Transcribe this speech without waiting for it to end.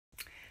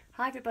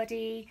Hi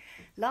everybody.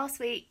 Last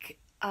week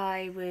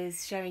I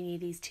was showing you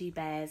these two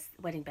bears,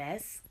 wedding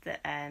bears,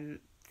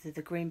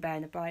 the groom bear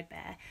and the bride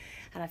bear,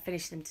 and I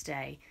finished them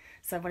today.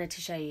 So I wanted to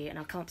show you, and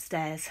I'll come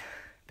upstairs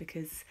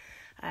because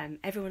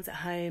everyone's at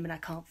home and I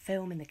can't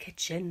film in the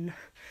kitchen.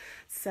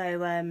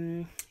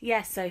 So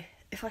so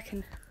if I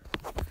can,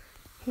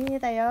 here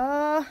they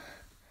are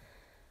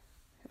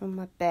on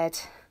my bed.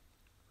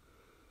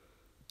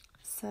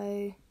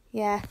 So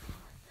yeah,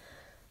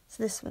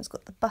 so this one's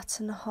got the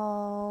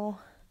buttonhole.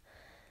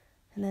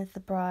 And there's the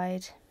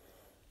bride.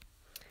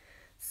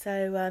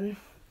 So,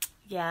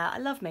 I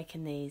love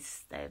making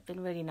these. They've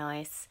been really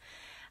nice.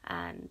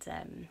 And,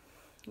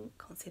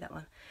 can't see that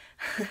one.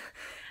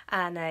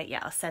 And,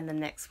 I'll send them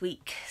next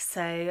week.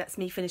 So, that's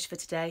me finished for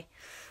today.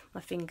 My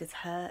fingers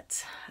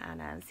hurt.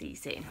 And I'll see you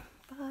soon.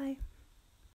 Bye.